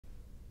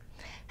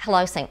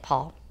Hello, St.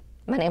 Paul.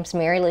 My name's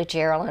Mary Lou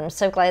Gerald, and I'm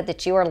so glad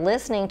that you are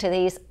listening to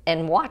these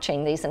and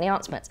watching these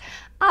announcements.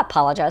 I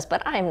apologize,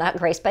 but I am not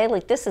Grace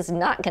Bailey. This is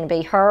not going to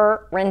be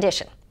her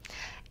rendition.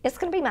 It's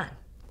going to be mine.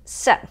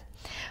 So,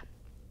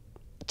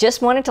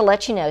 just wanted to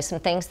let you know some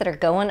things that are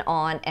going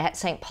on at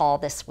St. Paul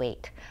this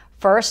week.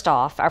 First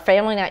off, our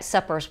family night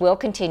suppers will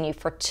continue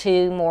for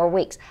 2 more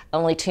weeks.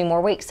 Only 2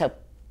 more weeks, so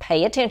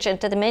pay attention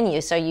to the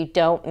menu so you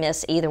don't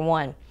miss either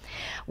one.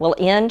 We'll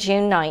end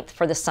June 9th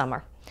for the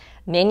summer.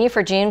 Menu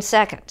for June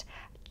 2nd,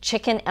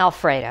 chicken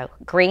Alfredo,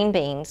 green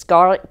beans,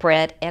 garlic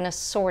bread, and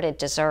assorted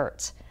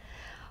desserts.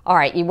 All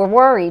right, you were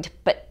worried,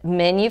 but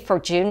menu for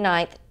June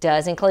 9th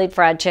does include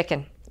fried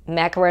chicken,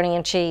 macaroni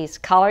and cheese,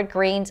 collard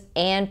greens,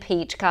 and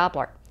peach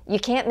cobbler. You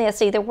can't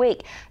miss either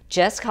week.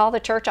 Just call the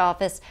church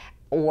office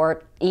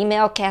or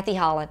email Kathy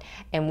Holland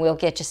and we'll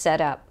get you set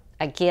up.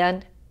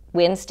 Again,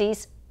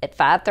 Wednesdays at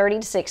 5:30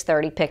 to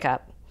 6:30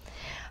 pickup.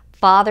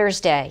 Father's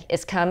Day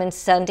is coming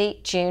Sunday,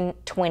 June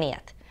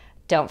 20th.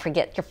 Don't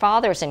forget your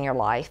fathers in your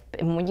life.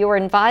 You are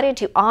invited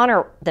to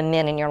honor the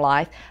men in your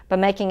life by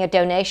making a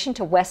donation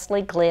to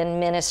Wesley Glen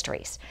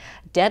Ministries.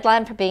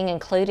 Deadline for being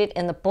included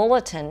in the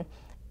bulletin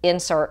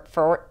insert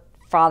for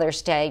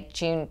Father's Day,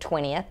 June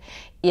 20th,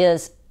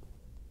 is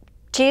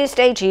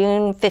Tuesday,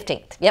 June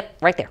 15th. Yep,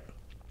 right there.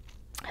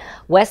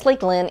 Wesley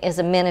Glen is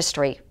a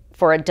ministry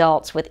for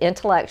adults with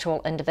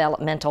intellectual and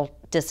developmental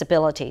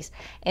disabilities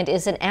and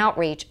is an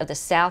outreach of the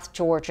South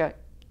Georgia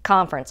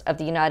Conference of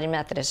the United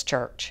Methodist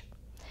Church.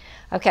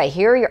 Okay,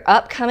 here are your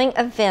upcoming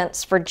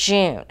events for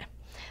June.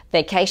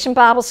 Vacation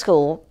Bible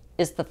School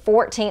is the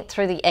 14th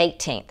through the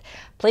 18th.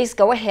 Please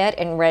go ahead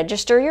and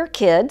register your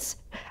kids,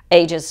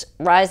 ages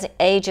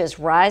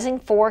rising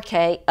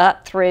 4K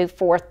up through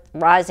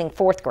rising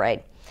 4th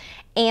grade,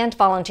 and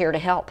volunteer to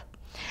help.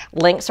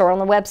 Links are on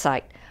the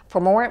website. For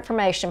more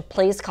information,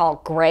 please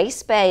call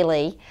Grace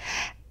Bailey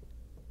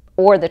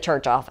or the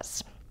church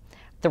office.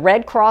 The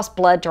Red Cross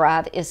Blood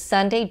Drive is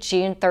Sunday,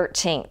 June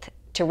 13th.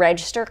 To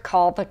register,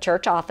 call the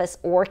church office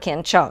or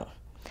Ken Chung.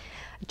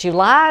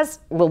 July's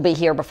will be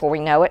here before we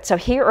know it, so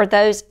here are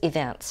those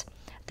events.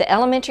 The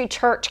Elementary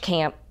Church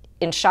Camp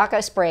in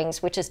Chaco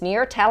Springs, which is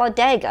near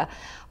Talladega,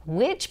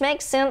 which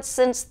makes sense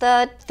since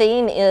the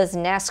theme is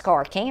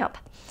NASCAR Camp,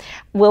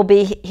 will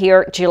be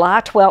here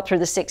July 12th through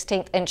the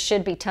 16th and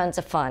should be tons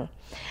of fun.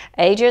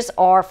 Ages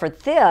are for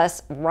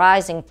this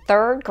rising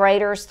 3rd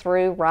graders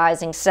through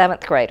rising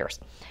 7th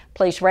graders.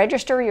 Please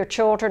register your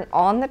children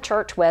on the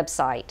church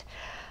website.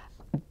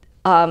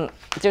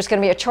 There's going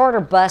to be a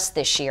charter bus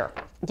this year.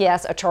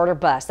 Yes, a charter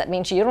bus. That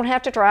means you don't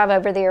have to drive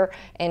over there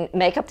and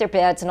make up their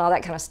beds and all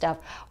that kind of stuff.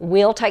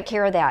 We'll take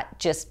care of that.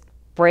 Just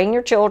bring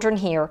your children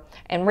here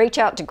and reach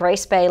out to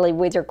Grace Bailey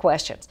with your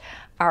questions.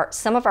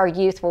 Some of our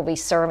youth will be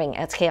serving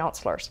as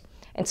counselors.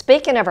 And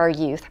speaking of our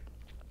youth,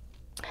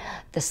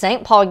 the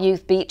St. Paul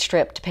Youth Beach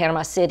Trip to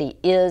Panama City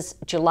is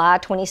July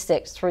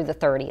 26th through the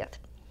 30th.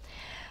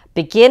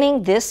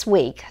 Beginning this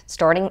week,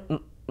 starting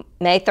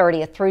May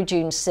 30th through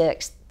June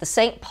 6th, the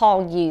St.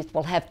 Paul Youth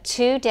will have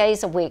 2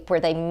 days a week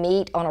where they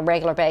meet on a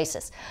regular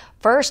basis.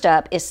 First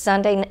up is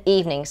Sunday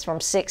evenings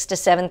from 6 to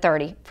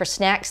 7:30 for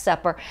snack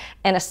supper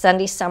and a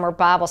Sunday summer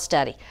Bible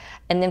study.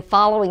 And then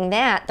following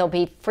that, there'll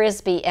be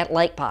Frisbee at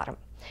Lake Bottom.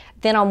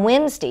 Then on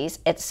Wednesdays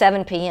at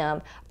 7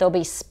 p.m., there'll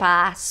be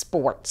Spy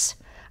Sports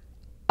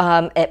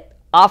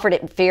offered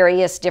at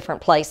various different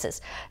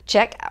places.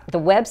 Check the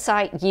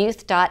website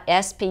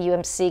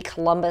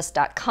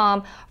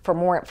youth.spumccolumbus.com for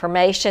more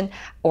information,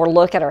 or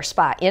look at our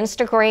Spy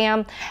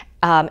Instagram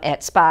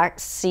at Spy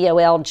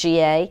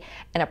COLGA,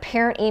 and a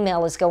parent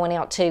email is going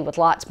out too with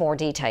lots more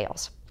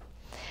details.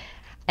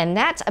 And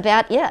that's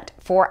about it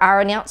for our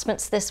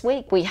announcements this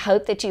week. We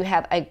hope that you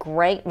have a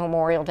great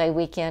Memorial Day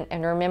weekend,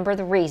 and remember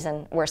the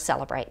reason we're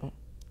celebrating.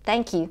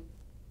 Thank you.